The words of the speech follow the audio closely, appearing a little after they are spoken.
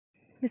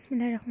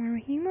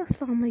Bismillahirrahmanirrahim.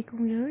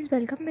 Assalamualaikum viewers.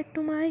 Welcome back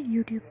to my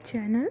YouTube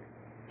channel.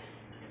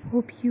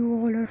 Hope you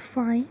all are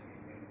fine.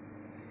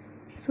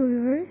 So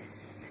viewers,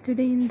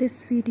 today in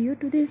this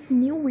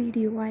new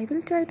video, I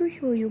will try to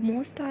show you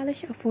most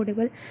stylish,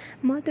 affordable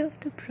mother of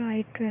the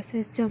bride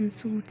dresses,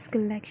 jumpsuits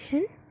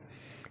collection.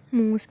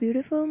 Most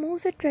beautiful,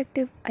 most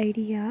attractive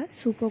ideas,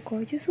 super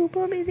gorgeous,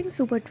 super amazing,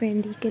 super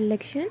trendy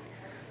collection.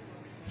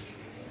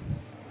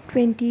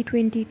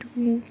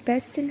 2022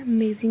 best and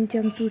amazing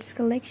jumpsuits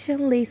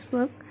collection, lace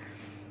work,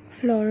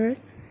 floral,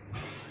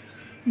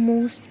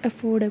 most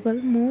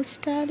affordable, most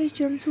stylish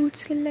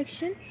jumpsuits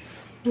collection.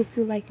 Hope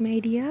you like my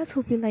ideas,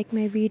 hope you like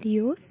my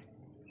videos,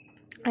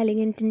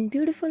 elegant and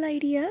beautiful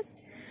ideas.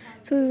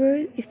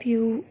 So if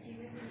you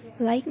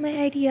like my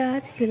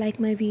ideas, if you like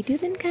my video,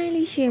 then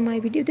kindly share my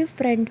video with your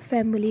friend,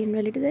 family and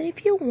relatives. And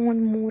if you want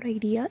more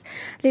ideas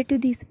related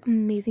to this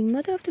amazing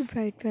mother of the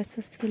bride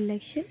dresses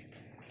collection,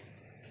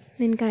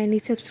 then kindly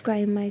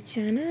subscribe my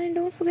channel and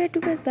don't forget to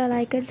press bell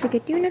icon to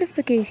get new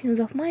notifications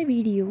of my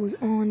videos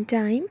on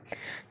time.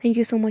 Thank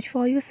you so much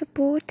for your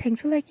support. Thanks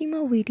for liking my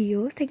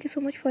videos. Thank you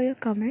so much for your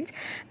comments,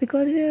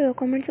 because your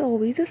comments are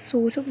always a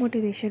source of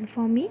motivation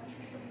for me.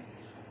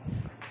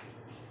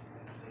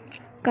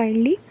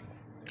 Kindly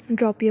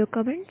drop your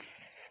comments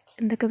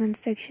in the comment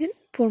section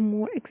for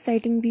more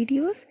exciting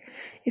videos.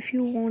 If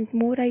you want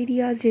more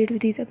ideas related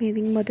to this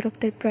amazing mother of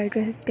the bride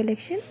dresses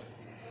collection,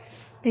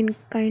 then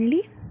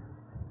kindly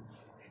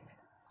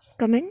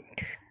comment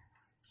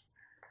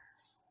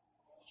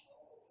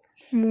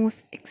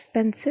most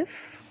expensive,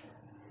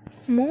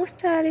 most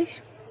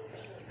stylish,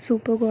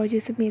 super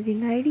gorgeous,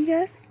 amazing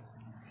ideas.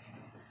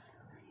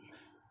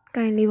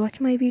 Kindly watch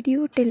my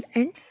video till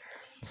end.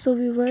 So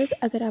viewers,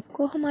 अगर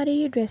आपको हमारे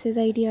ये dresses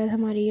ideas,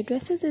 हमारे ये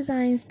dresses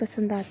designs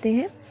पसंद आते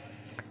हैं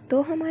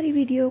तो हमारी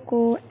वीडियो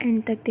को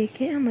एंड तक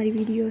देखें, हमारी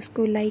वीडियोस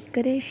को लाइक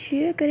करें,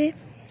 शेयर करें,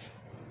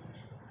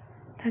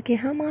 ताकि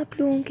हम आप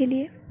लोगों के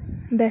लिए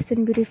बेस्ट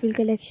एंड ब्यूटीफुल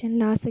कलेक्शन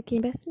ला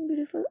सकें, बेस्ट एंड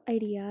ब्यूटीफुल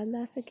आइडियाज़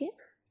ला सकें,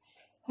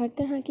 हर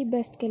तरह की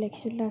बेस्ट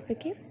कलेक्शन ला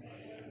सकें।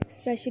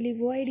 स्पेशली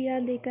वो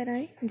आइडियाज़ लेकर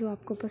आए जो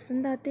आपको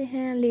पसंद आते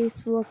हैं।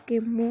 लेस वर्क के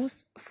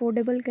most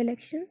affordable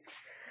collections,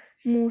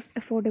 most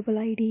affordable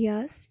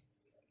ideas.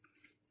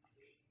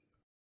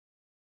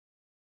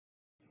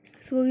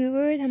 So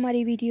viewers,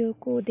 हमारी वीडियो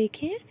को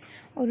देखें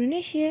और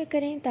उन्हें शेयर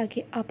करें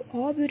ताकि आप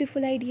और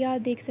ब्यूटीफुल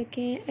आइडियाज़ देख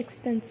सकें,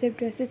 एक्सपेंसिव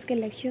ड्रेसेस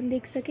कलेक्शन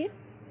देख सकें,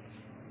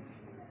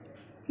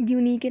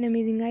 यूनिक एंड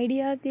अमेजिंग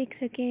आइडियाज़ देख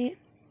सकें।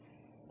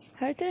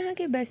 हर तरह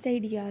के बेस्ट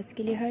आइडियाज़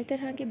के लिए, हर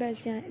तरह के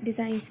बेस्ट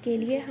डिज़ाइंस के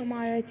लिए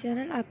हमारा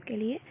चैनल आपके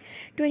लिए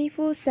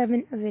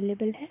 24/7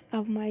 अवेलेबल है।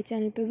 आप हमारे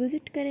चैनल पर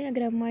विज़िट करें।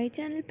 अगर आप हमारे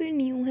चैनल पर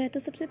न्यू हैं तो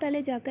सबसे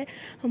पहले जाकर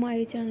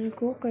हमारे चैनल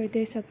को कर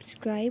दें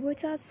सब्सक्राइब और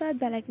साथ साथ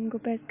बेल आइकन को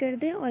प्रेस कर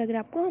दें। और अगर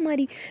आपको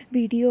हमारी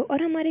वीडियो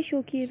और हमारे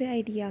शो किए हुए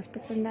आइडियाज़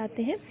पसंद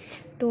आते हैं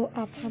तो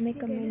आप हमें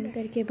कमेंट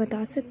करके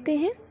बता सकते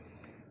हैं,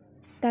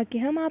 ताकि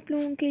हम आप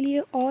लोगों के लिए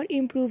और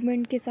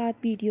इम्प्रूवमेंट के साथ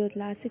वीडियो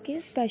ला सकें।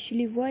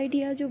 स्पेशली वो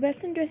आइडिया जो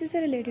वेस्टर्न ड्रेसेस से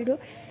रिलेटेड हो,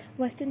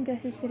 वेस्टर्न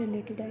ड्रेसेस से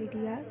रिलेटेड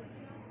आइडियाज़।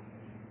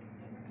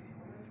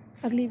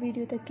 अगली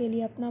वीडियो तक के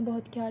लिए अपना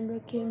बहुत ख्याल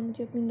रखें,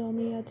 मुझे अपनी दुआ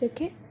में याद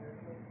रखें।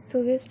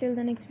 So till the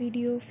next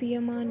video, fee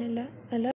Aman Allah.